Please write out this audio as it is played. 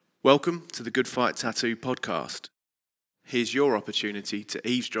Welcome to the Good Fight Tattoo podcast. Here's your opportunity to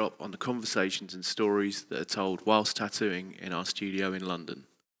eavesdrop on the conversations and stories that are told whilst tattooing in our studio in London.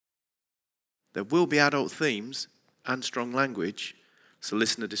 There will be adult themes and strong language, so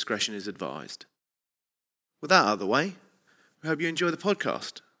listener discretion is advised. With that out of the way, we hope you enjoy the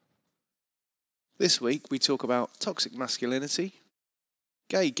podcast. This week we talk about toxic masculinity,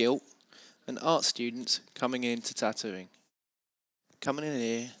 gay guilt, and art students coming into tattooing. Coming in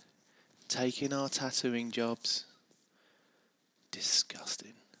here, taking our tattooing jobs.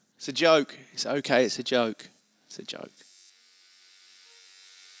 Disgusting. It's a joke. It's okay, it's a joke. It's a joke.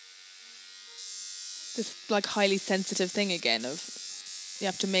 This highly sensitive thing again of you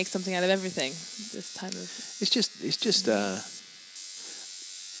have to make something out of everything. This time of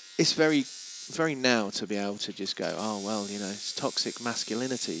it's very now to be able to just go, oh well, it's toxic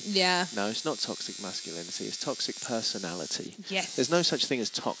masculinity. Yeah. No, it's not toxic masculinity, it's toxic personality. Yes. There's no such thing as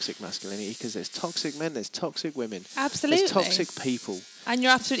toxic masculinity because there's toxic men, there's toxic women. Absolutely. There's toxic people. And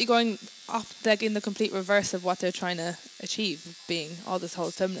you're absolutely going up in the complete reverse of what they're trying to achieve, being all this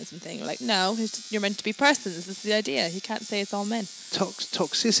whole feminism thing. No, you're meant to be persons. This is the idea. You can't say it's all men.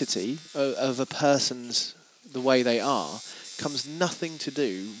 Toxicity of a person's, the way they are, comes nothing to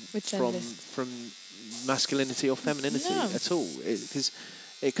do from masculinity or femininity at all. Because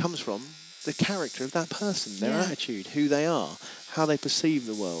it comes from the character of that person, their attitude, who they are, how they perceive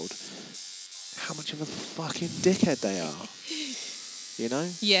the world, how much of a fucking dickhead they are.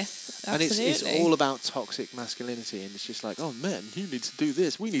 Yes, absolutely. And it's all about toxic masculinity, and it's just like, oh, men, you need to do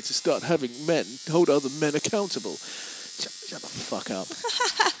this. We need to start having men hold other men accountable. Shut the fuck up.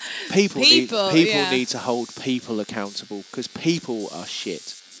 People need to hold people accountable because people are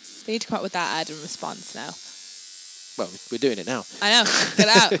shit. They need to come up with that ad in response now. Well, we're doing it now. I know. Get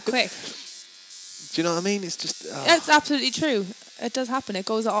out, quick. Do you know what I mean? It's just... It's absolutely true. It does happen. It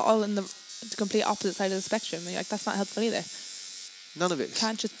goes all in the complete opposite side of the spectrum. That's not helpful either. None of it.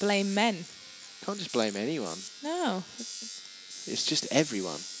 Can't just blame men. Can't just blame anyone. No. It's just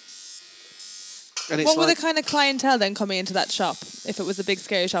everyone. And what were the kind of clientele then coming into that shop? If it was a big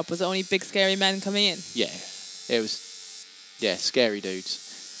scary shop, was it only big scary men coming in? Yeah, it was. Yeah, scary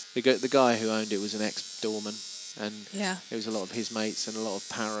dudes. The guy who owned it was an ex-doorman, and it was a lot of his mates and a lot of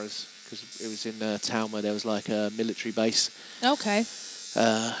paras because it was in a town where there was a military base. Okay.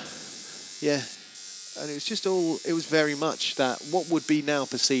 Yeah. And it was just it was very much that what would be now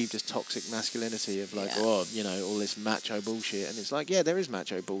perceived as toxic masculinity of all this macho bullshit. And it's there is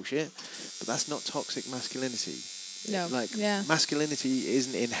macho bullshit, but that's not toxic masculinity. No. Masculinity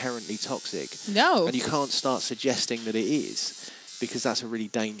isn't inherently toxic. No. And you can't start suggesting that it is, because that's a really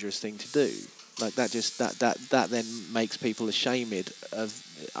dangerous thing to do. That then makes people ashamed of,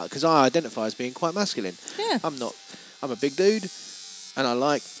 because I identify as being quite masculine. Yeah. I'm a big dude, and I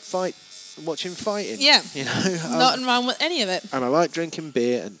like watching fighting. Yeah. Nothing wrong with any of it. And I like drinking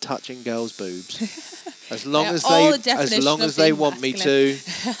beer and touching girls' boobs. As long as they want me to.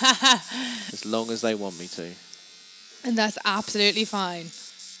 As long as they want me to. And that's absolutely fine.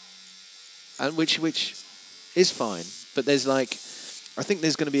 And which is fine. But there's I think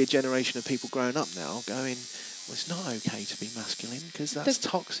there's going to be a generation of people growing up now going, well, it's not okay to be masculine because that's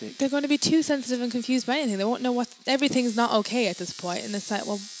toxic. They're going to be too sensitive and confused by anything. They won't know everything's not okay at this point. And it's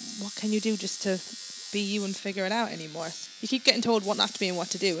well, what can you do just to be you and figure it out anymore? You keep getting told what not to be and what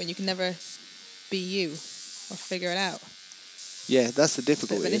to do, and you can never be you or figure it out. Yeah, that's the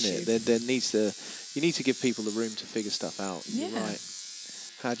difficulty, isn't it? You need to give people the room to figure stuff out. Yeah. You're right.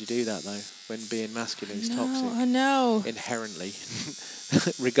 How do you do that, though, when being masculine is toxic? I know. Inherently.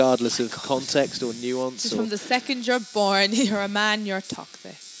 Regardless of context or nuance. Just from the second you're born, you're a man, you're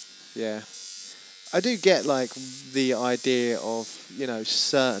toxic. Yeah. I do get, the idea of,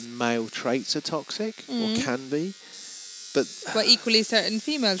 certain male traits are toxic, or can be. But equally certain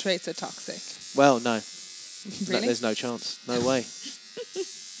female traits are toxic. Well, no. Really? No, there's no chance. No way.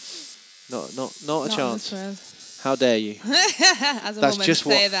 Not a chance. How dare you? As a woman,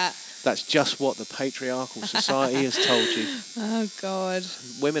 say that. That's just what the patriarchal society has told you. Oh, God.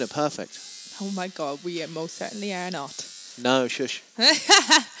 Women are perfect. Oh, my God. We most certainly are not. No, shush.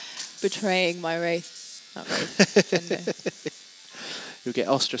 Betraying my race. Not race. Gender. You'll get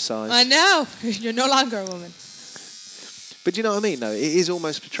ostracised. I know. You're no longer a woman. But you know what I mean, though? It is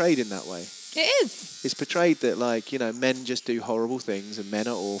almost portrayed in that way. It is. It's portrayed that, men just do horrible things and men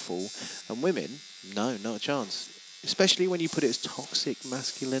are awful. And women, no, not a chance. Especially when you put it as toxic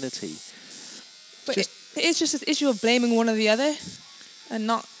masculinity. But it's just this issue of blaming one or the other and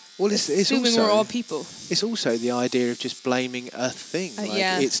not Well, it's assuming also, we're all people. It's also the idea of just blaming a thing.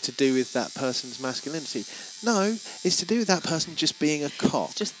 It's to do with that person's masculinity. No, it's to do with that person just being a cock.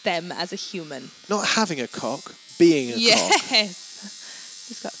 It's just them as a human. Not having a cock, being a cock. Yes.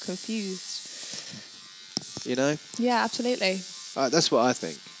 Just got confused. You know? Yeah, absolutely. That's what I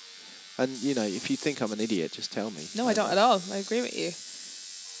think. And, if you think I'm an idiot, just tell me. No, I don't at all. I agree with you.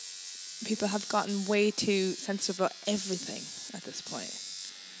 People have gotten way too sensitive about everything at this point.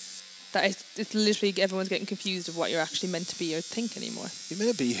 That it's literally everyone's getting confused of what you're actually meant to be or think anymore. You're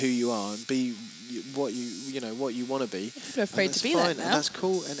meant to be who you are and be what you want to be. People are afraid to be fine, that now. And that's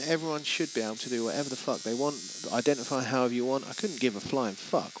cool, and everyone should be able to do whatever the fuck they want. Identify however you want. I couldn't give a flying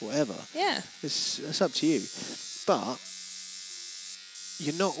fuck, whatever. Yeah. It's up to you. But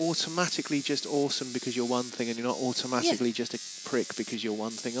you're not automatically just awesome because you're one thing, and you're not automatically just a prick because you're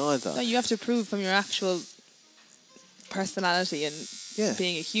one thing either. No, you have to prove from your actual personality and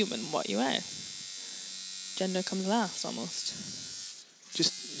being a human what you are. Gender comes last, almost.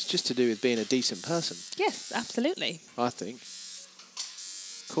 It's just to do with being a decent person. Yes, absolutely. I think.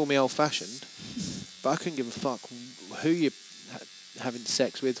 Call me old-fashioned, but I couldn't give a fuck who you're having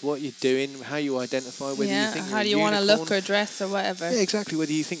sex with, what you're doing, how you identify, whether you think you're how do you want to look or dress or whatever. Yeah, exactly,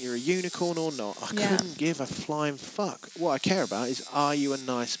 whether you think you're a unicorn or not. I couldn't give a flying fuck. What I care about is, are you a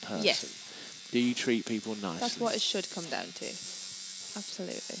nice person? Yes. Do you treat people nicely? That's what it should come down to.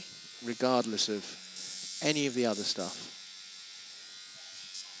 Absolutely. Regardless of any of the other stuff.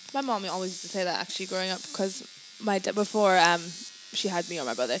 My mom always used to say that, actually, growing up, because before she had me or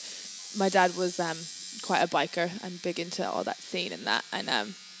my brother, my dad was quite a biker and big into all that scene and that, and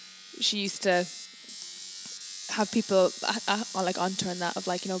she used to have people on turn that of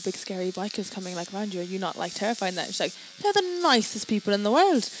big scary bikers coming around you. Are you not terrifying that? And she's like, they're the nicest people in the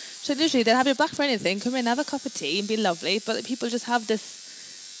world. So literally they'd have your back for anything, come in, have a cup of tea and be lovely, but people just have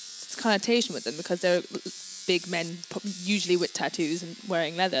this connotation with them because they're big men, usually with tattoos and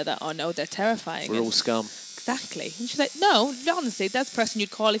wearing leather, that no, they're terrifying. We're all scum. Exactly. And she's like, no, honestly, that's the person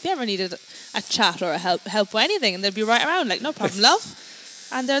you'd call if you ever needed a chat or a help with anything, and they'd be right around no problem, love.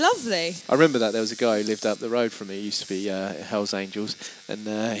 And they're lovely. I remember that there was a guy who lived up the road from me. He used to be Hell's Angels, and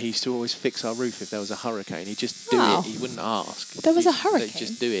he used to always fix our roof if there was a hurricane. He'd just do it. He wouldn't ask. There was a hurricane? He'd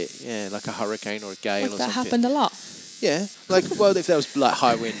just do it. Like a hurricane or a gale or something. That happened a lot. Yeah, if there was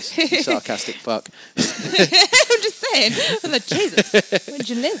high winds, you sarcastic fuck. I'm just saying. I'm like, Jesus, where'd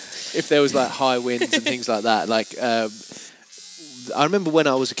you live? If there was high winds and things like that, I remember when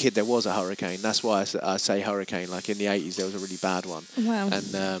I was a kid there was a hurricane. That's why I say hurricane. In the 80s there was a really bad one. Wow.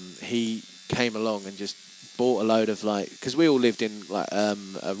 And he came along and just bought a load of because we all lived in a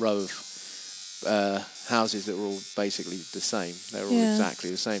row of houses that were all basically the same. They were all exactly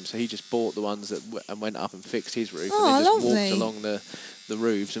the same. So he just bought the ones and went up and fixed his roof, and then just walked along the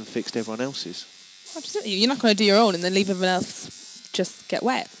roofs and fixed everyone else's. Absolutely. You're not going to do your own and then leave everyone else just get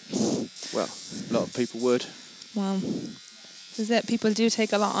wet. Well, a lot of people would. Well, this is it. People do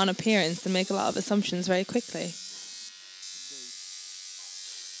take a lot on appearance and make a lot of assumptions very quickly.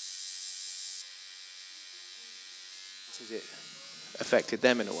 Has it affected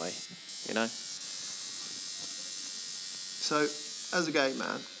them in a way, So, as a gay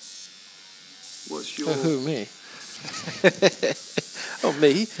man, what's your... Who, me? Oh,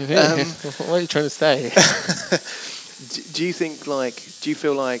 me? What are you trying to say? Do you think, do you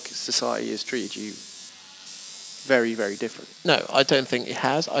feel like society has treated you very, very different? No, I don't think it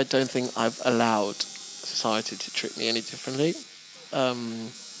has. I don't think I've allowed society to treat me any differently.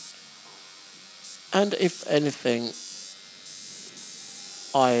 And if anything,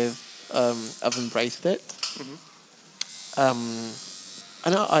 I've embraced it. Mm-hmm. And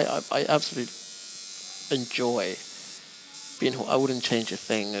I absolutely enjoy being who I wouldn't change a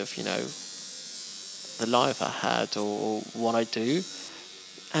thing of, the life I had or what I do.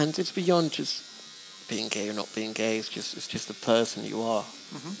 And it's beyond just being gay or not being gay. It's just the person you are,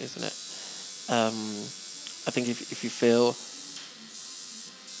 isn't it? I think if you feel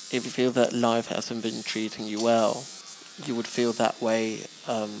that life hasn't been treating you well, you would feel that way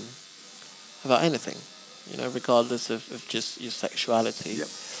about anything, regardless of just your sexuality. Yep.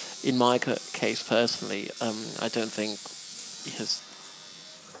 In my case personally, I don't think it has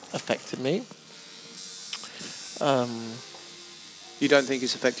affected me. You don't think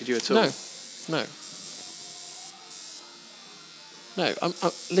it's affected you at all? No.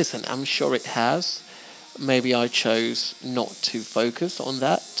 Listen, I'm sure it has. Maybe I chose not to focus on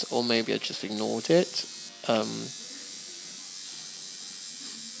that, or maybe I just ignored it.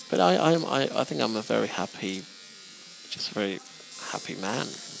 But I think I'm a very happy man,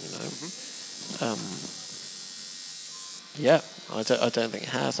 Mm-hmm. Yeah, I don't think it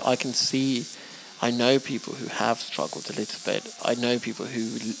has. I know people who have struggled a little bit. I know people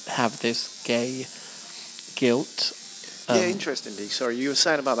who have this gay guilt. Yeah, interestingly. Sorry, you were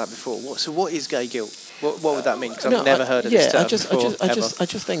saying about that before. What is gay guilt? What would that mean? Because I've never heard of this term before. I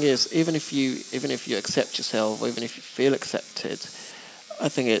just think is even if you accept yourself, or even if you feel accepted, I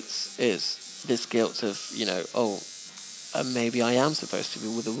think it's this guilt of maybe I am supposed to be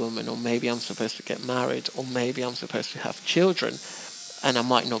with a woman, or maybe I'm supposed to get married, or maybe I'm supposed to have children, and I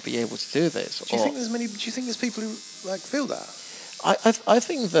might not be able to do this. Do you think there's people who feel that? I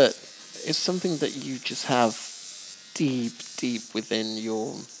think that it's something that you just have deep within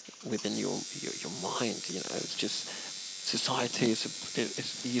your mind. It's just society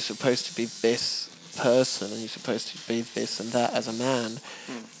you're supposed to be this person, and you're supposed to be this and that as a man,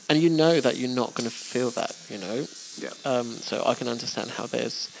 and you know that you're not going to feel that. Yeah. So I can understand how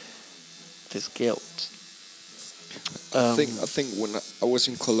there's this guilt. I think when I was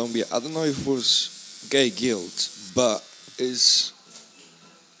in Colombia, I don't know if it was gay guilt, but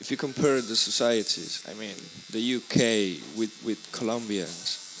if you compare the societies, I mean, the UK with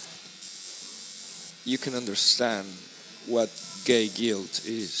Colombians, you can understand what gay guilt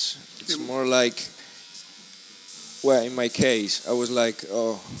is. It's more like, well, in my case, I was like,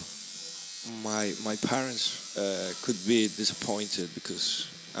 oh, my parents could be disappointed because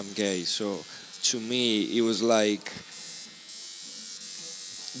I'm gay. So to me, it was like,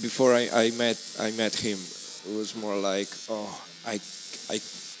 before I met him, it was more like, oh, I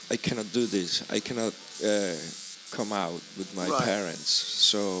cannot do this. I cannot come out with my parents.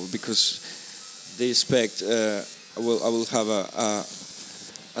 So because they expect I will have a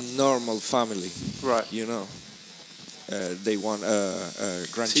normal family. Right. They want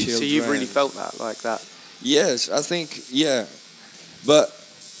grandchildren. So you've really felt that like that? Yes, I think, yeah. But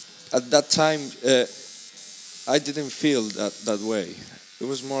at that time, I didn't feel that way. It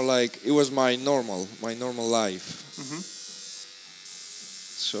was more like, it was my normal life. Mm-hmm.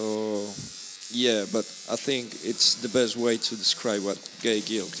 So, yeah, but I think it's the best way to describe what gay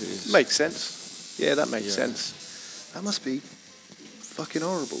guilt is. Makes sense. Yeah, that makes sense. That must be fucking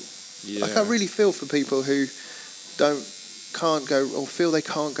horrible. Yeah. I really feel for people who can't go, or feel they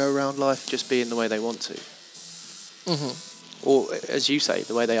can't go around life just being the way they want to. Mm-hmm. Or, as you say,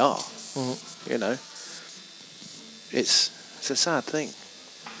 the way they are. Mm-hmm. It's a sad thing.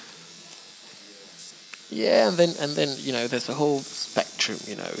 Yeah, and then there's a whole spectrum.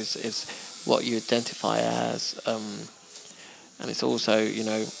 Is what you identify as, and it's also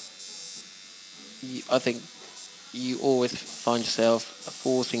I think you always find yourself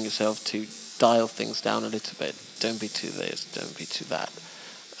forcing yourself to dial things down a little bit. Don't be too this, don't be too that.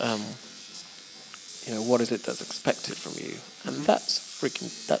 What is it that's expected from you? And that's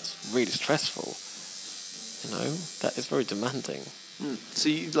really stressful. That is very demanding. So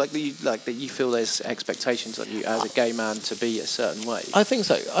you feel there's expectations on you as a gay man to be a certain way? I think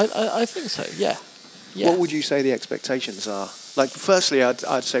so. I think so. Yeah. What would you say the expectations are? Firstly,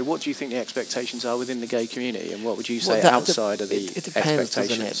 I'd say, what do you think the expectations are within the gay community, and what would you say outside of the it depends,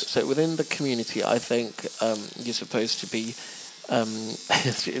 expectations? doesn't it? So within the community, I think you're supposed to be.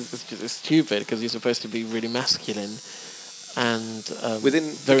 It's stupid because you're supposed to be really masculine and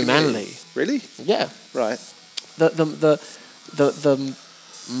within very manly. Really? Yeah. Right. The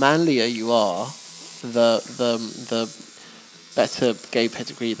manlier you are, the better gay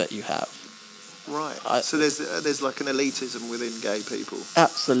pedigree that you have. Right. So there's like an elitism within gay people.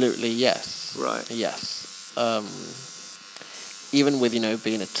 Absolutely, yes. Right. Yes. Even with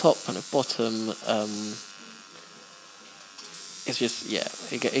being a top and a bottom, it's just I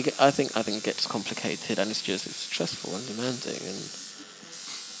think it gets complicated, and it's stressful and demanding, and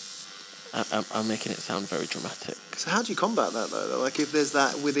I'm making it sound very dramatic. So how do you combat that though? Like if there's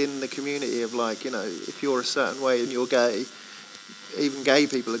that within the community of if you're a certain way and you're gay, even gay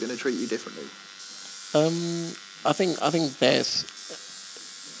people are going to treat you differently. I think there's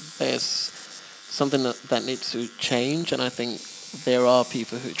something that needs to change, and I think there are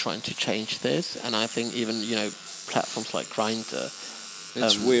people who are trying to change this, and I think even platforms like Grindr.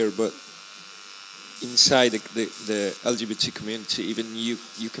 It's weird, but inside the LGBT community, even you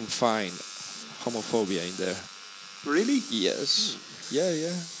can find homophobia in there. Really? Yes.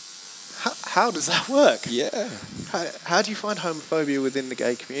 Yeah. How does that work? Yeah. How do you find homophobia within the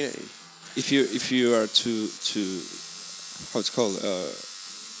gay community? If you are too how's it called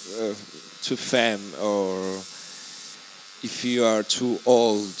too femme, or if you are too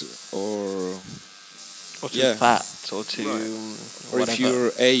old, or too fat, or too or if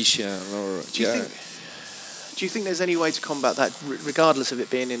you're Asian, or do you think Do you think there's any way to combat that, regardless of it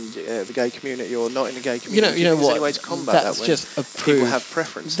being in the gay community or not in the gay community? You know there's what? any way to combat That's that when just a people proof. have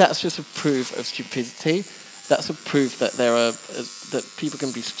preference? That's just a proof of stupidity. That's a proof that that people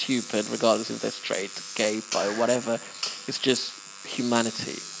can be stupid regardless if they're straight, gay, bi, whatever. It's just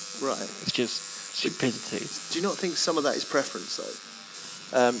humanity. Right. It's just stupidity. Do you not think some of that is preference, though?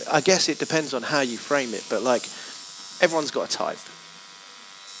 I guess it depends on how you frame it, but like everyone's got a type,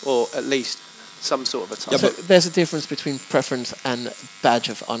 or at least some sort of a type. So there's a difference between preference and badge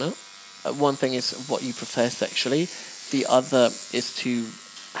of honor. One thing is what you prefer sexually. The other is to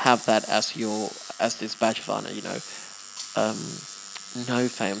have that as this badge of honor. No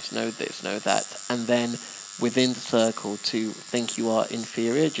femmes, no this, no that, and then within the circle to think you are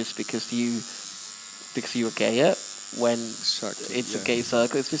inferior just because you're gayer when it's a gay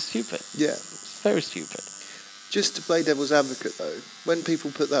circle. It's just stupid. Yeah. It's very stupid. Just to play devil's advocate, though, when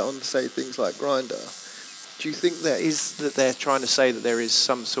people put that on, say, things like Grindr, do you think that they're trying to say that there is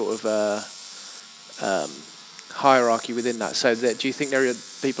some sort of hierarchy within that? So do you think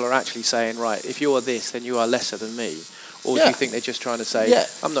people are actually saying, right, if you are this, then you are lesser than me? Or do you think they're just trying to say,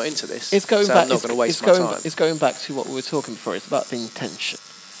 I'm not into this, I'm not going to waste my time? It's going back to what we were talking before. It's about the intention.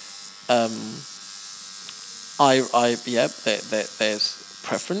 There's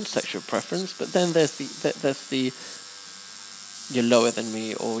preference, sexual preference, but then there's the you're lower than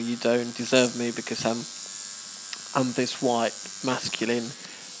me, or you don't deserve me because I'm this white masculine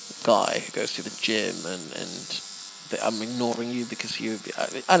guy who goes to the gym and I'm ignoring you because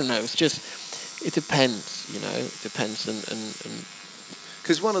I don't know. It's just it depends, It depends and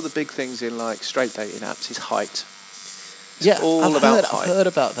because one of the big things in like straight dating apps is height. I've heard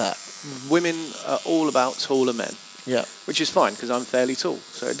about that. Women are all about taller men. Yeah, which is fine because I'm fairly tall,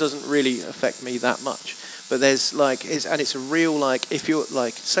 so it doesn't really affect me that much. But there's it's a real if you're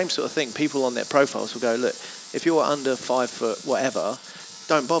same sort of thing. People on their profiles will go, look, if you're under 5 foot, whatever,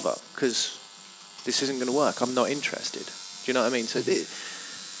 don't bother because this isn't going to work. I'm not interested. Do you know what I mean? So,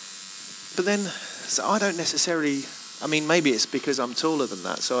 but then, I don't necessarily. I mean, maybe it's because I'm taller than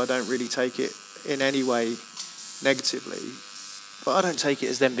that, so I don't really take it in any way negatively. But I don't take it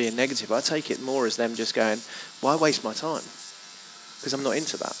as them being negative. I take it more as them just going, why waste my time? Because I'm not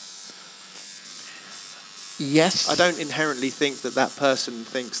into that. Yes. I don't inherently think that person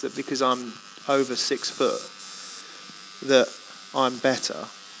thinks that because I'm over 6 foot that I'm better.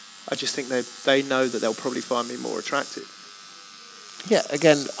 I just think they know that they'll probably find me more attractive. Yeah,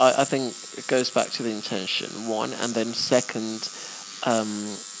 again, I think it goes back to the intention, one. And then second,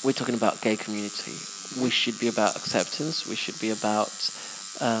 we're talking about gay community. We should be about acceptance. We should be about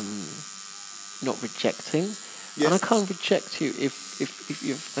not rejecting. Yeah. And I can't reject you if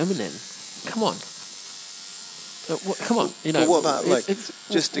you're feminine. Come on. Come on. But what about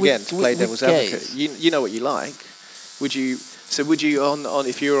to play devil's advocate? You know what you like. Would you on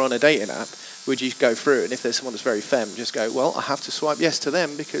if you were on a dating app, would you go through it, and if there's someone that's very femme, just go, well, I have to swipe yes to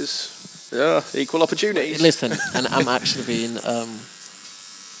them because equal opportunities. Listen, and I'm actually being.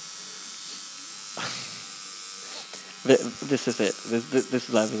 This is it. This is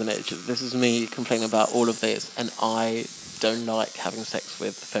live as an edge. This is me complaining about all of this, and I don't like having sex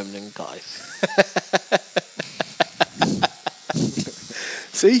with feminine guys.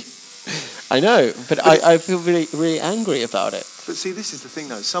 See? I know, but I feel really, really angry about it. But see, this is the thing,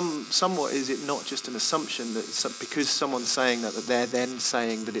 though. Somewhat is it not just an assumption that because someone's saying that they're then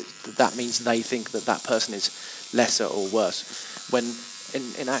saying that means they think that person is lesser or worse, when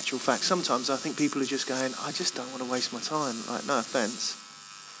in actual fact, sometimes I think people are just going, I just don't want to waste my time. Like, no offence.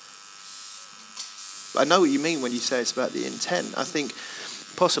 But I know what you mean when you say it's about the intent. I think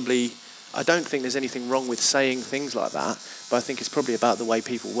possibly, I don't think there's anything wrong with saying things like that, but I think it's probably about the way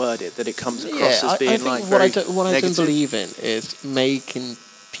people word it, that it comes across as being very negative. What I don't believe in is making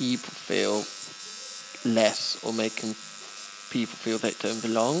people feel less or making people feel they don't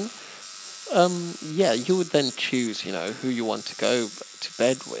belong. You would then choose, who you want to go to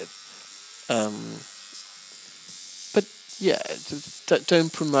bed with. But yeah,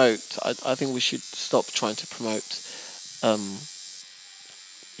 don't promote. I think we should stop trying to promote,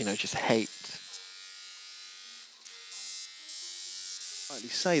 just hate. Like you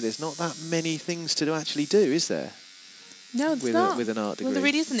say, there's not that many things to actually do, is there? No, it's not. With an art degree. Well, there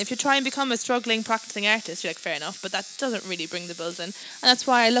really isn't. If you try and become a struggling practicing artist, you're like, fair enough, but that doesn't really bring the bills in. And that's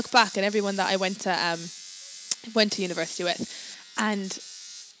why I look back at everyone that I went to university with, and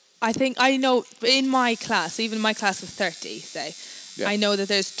I know in my class, even my class of 30, say, I know that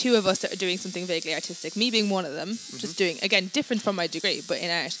there's 2 of us that are doing something vaguely artistic, me being one of them, just doing, again, different from my degree, but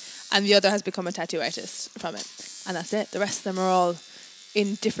in art, and the other has become a tattoo artist from it. And that's it. The rest of them are all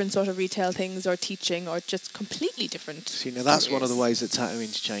in different sort of retail things or teaching or just completely different. See, now that's one of the careers. ways that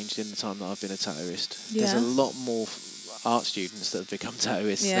tattooing's changed in the time that I've been a tattooist. Yeah. There's a lot more art students that have become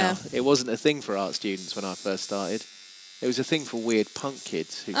tattooists Yeah. now. It wasn't a thing for art students when I first started. It was a thing for weird punk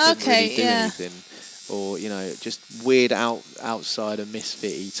kids who couldn't really do anything. Or, you know, just weird outsider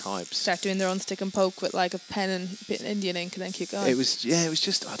misfit-y types. Start doing their own stick and poke with like a pen and a bit of Indian ink and then keep going. It was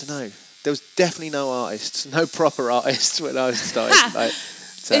just, I don't know. There was definitely no artists, no proper artists when I started.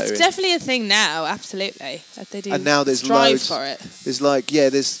 It's definitely a thing now, absolutely. That they do and now there's strive loads, for it. There's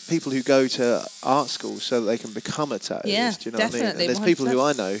there's people who go to art school so that they can become a tattooist. Yeah, Do you know what I mean? definitely, And there's people 100%. who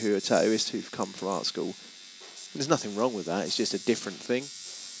I know who are tattooists who've come from art school. There's nothing wrong with that. It's just a different thing.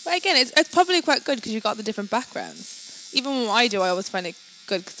 But again, it's probably quite good because you've got the different backgrounds. Even what I do, I always find it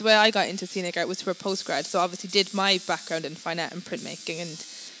good because the way I got into scenic art was for postgrad. So obviously did my background in fine art and printmaking and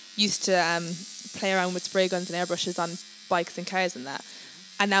used to play around with spray guns and airbrushes on bikes and cars and that.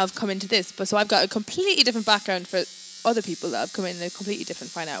 And now I've come into this. But so I've got a completely different background for other people that have come in a completely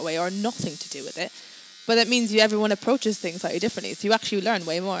different fine art way or nothing to do with it. But that means everyone approaches things slightly differently. So you actually learn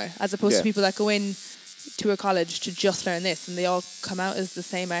way more as opposed to people that go in to a college to just learn this and they all come out as the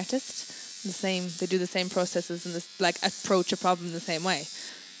same artist, they do the same processes and approach a problem the same way.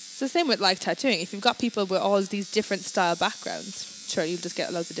 It's the same with like tattooing. If you've got people with all these different style backgrounds, sure, you'll just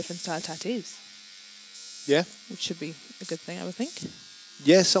get loads of different style tattoos. Yeah. Which should be a good thing, I would think.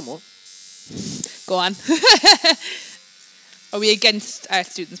 Yeah, somewhat. Go on. Are we against art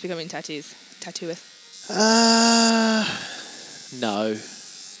students becoming tattooists? No.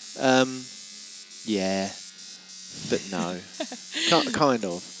 Yeah, but no. Kind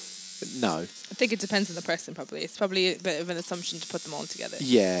of. No. I think it depends on the person, probably. It's probably a bit of an assumption to put them all together.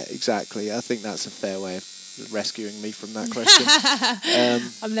 Yeah, exactly. I think that's a fair way of rescuing me from that question.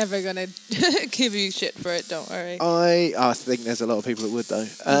 I'm never going to give you shit for it, don't worry. I think there's a lot of people that would, though.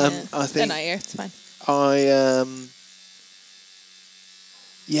 I think... They're not here, it's fine.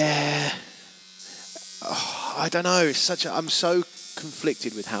 Yeah. I don't know. I'm so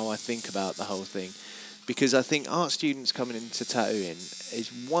conflicted with how I think about the whole thing, because I think art students coming into tattooing is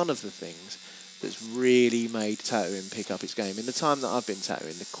one of the things that's really made tattooing pick up its game. In the time that I've been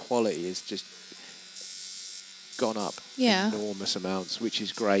tattooing, the quality has just gone up enormous amounts, which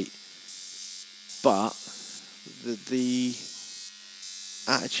is great. But the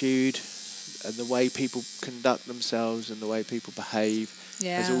attitude and the way people conduct themselves and the way people behave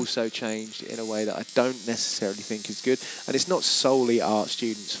has also changed in a way that I don't necessarily think is good. And it's not solely art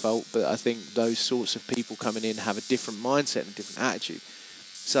students' fault, but I think those sorts of people coming in have a different mindset and a different attitude.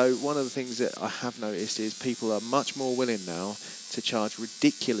 So one of the things that I have noticed is people are much more willing now to charge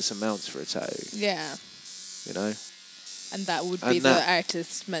ridiculous amounts for a tattoo. Yeah. You know? And that would be the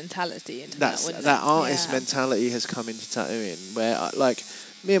artist mentality into that, wouldn't it? That artist mentality has come into tattooing, where,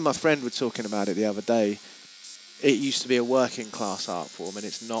 me and my friend were talking about it the other day. It used to be a working class art form, and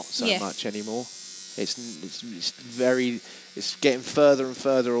it's not so much anymore. It's getting further and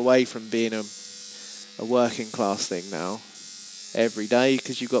further away from being a working class thing now. Every day,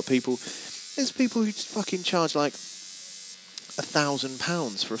 because you've got there's people who fucking charge like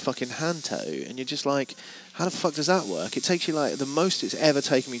 £1,000 for a fucking hand tattoo, and you're just like, how the fuck does that work? It takes you the most it's ever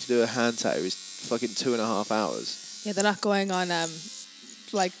taken me to do a hand tattoo is fucking 2.5 hours. Yeah, they're not going on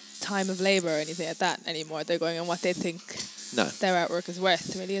time of labour or anything like that anymore. They're going on what they think their artwork is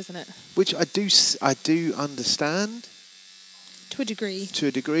worth, really, isn't it? Which I do understand. To a degree.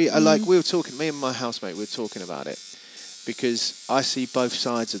 We were talking, me and my housemate were talking about it, because I see both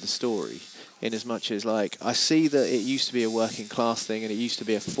sides of the story, in as much as I see that it used to be a working class thing and it used to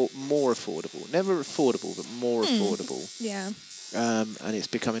be more affordable. Never affordable, but more affordable. Yeah. And it's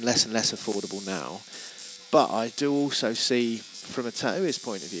becoming less and less affordable now. But I do also see, from a tattooist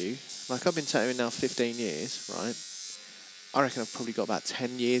point of view, I've been tattooing now 15 years, right? I reckon I've probably got about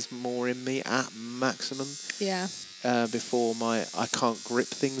 10 years more in me at maximum. Yeah. Before I can't grip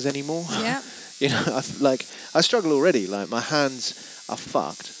things anymore. Yeah. You know, I struggle already. My hands are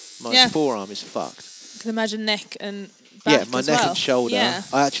fucked. My forearm is fucked. You can imagine neck and back my as neck well. and shoulder. Yeah.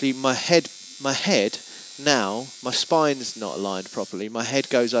 My head now, my spine's not aligned properly. My head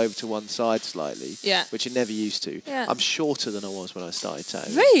goes over to one side slightly, which it never used to. Yeah. I'm shorter than I was when I started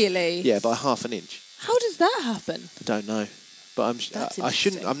tattooing. Really? Yeah, by half an inch. How does that happen? I don't know. But I'm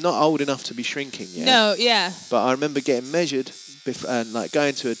not old enough to be shrinking yet. No, yeah. But I remember getting measured and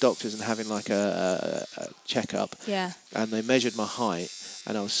going to a doctor's and having a checkup. Yeah. And they measured my height,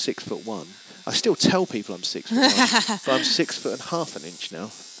 and I was 6'1". I still tell people I'm 6'1", but I'm 6'1.5 inch now.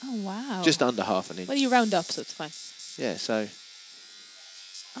 Oh wow! Just under half an inch. Well, you round up, so it's fine. Yeah. So.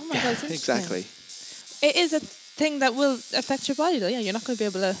 Oh my God! It's exactly. It is thing that will affect your body, though. Yeah, you're not going to be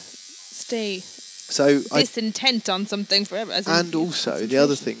able to stay So this intent on something forever. and also, the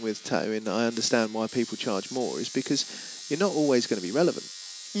other thing with tattooing that I understand why people charge more is because you're not always going to be relevant.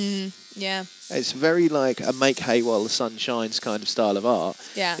 Yeah. It's very like a make hay while the sun shines kind of style of art.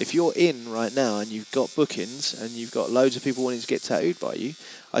 Yeah. If you're in right now and you've got bookings and you've got loads of people wanting to get tattooed by you,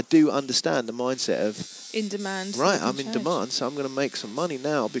 I do understand the mindset of In demand. right, I'm in demand, so I'm going to make some money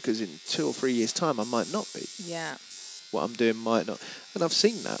now because in 2 or 3 years' time I might not be. Yeah. What I'm doing might not. And I've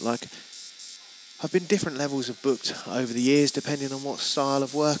seen that. Like, I've been different levels of booked over the years depending on what style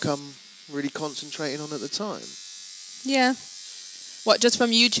of work I'm really concentrating on at the time. Yeah. What, just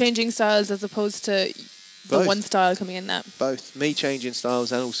from you changing styles as opposed to the Both. one style coming in that? Both me changing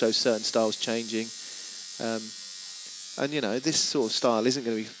styles and also certain styles changing. And, you know, this sort of style isn't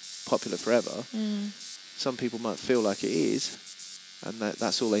going to be popular forever. Some people might feel like it is, and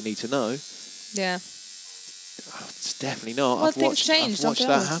that's all they need to know. Yeah. It's definitely not. Well, I've things watched change, don't they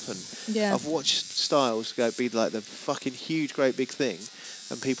that always? happen. Yeah. I've watched styles be like the fucking huge, great big thing,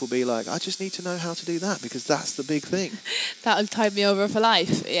 and people be like, I just need to know how to do that because that's the big thing. That'll tide me over for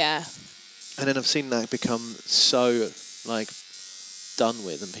life. Yeah. And then I've seen that become so, like, done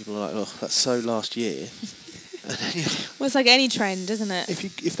with, and people are like, oh, that's so last year. And then Well, it's like any trend, isn't it?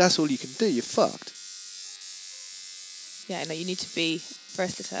 if that's all you can do, you're fucked. Yeah, no, you need to be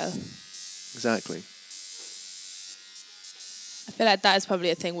versatile. Exactly. I feel like that is probably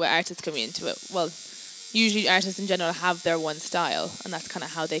a thing where artists come into it. Well, usually artists in general have their one style, and that's kind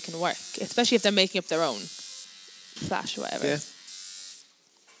of how they can work, especially if they're making up their own flash or whatever. Yeah.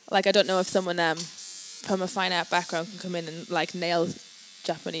 Like, I don't know if someone from a fine art background can come in and like nail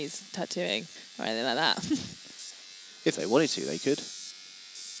Japanese tattooing or anything like that. If they wanted to, they could.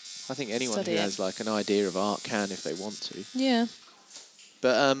 I think anyone Study who it. has like an idea of art can if they want to. Yeah.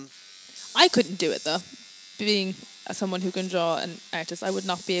 But I couldn't do it though. Being someone who can draw an artist, I would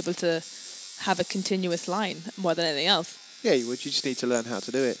not be able to have a continuous line more than anything else. yeah, you would. You just need to learn how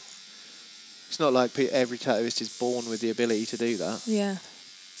to do it. It's not like every tattooist is born with the ability to do that. Yeah.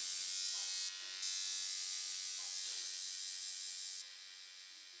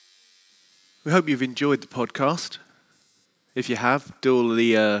 We hope you've enjoyed the podcast. If you have, do all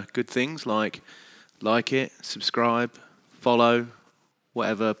the good things like it, subscribe, follow,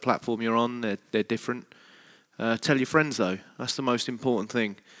 whatever platform you're on. They're different. Tell your friends though. That's the most important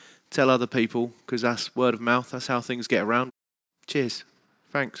thing. Tell other people because that's word of mouth. That's how things get around. Cheers.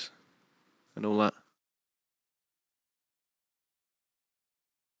 Thanks. And all that.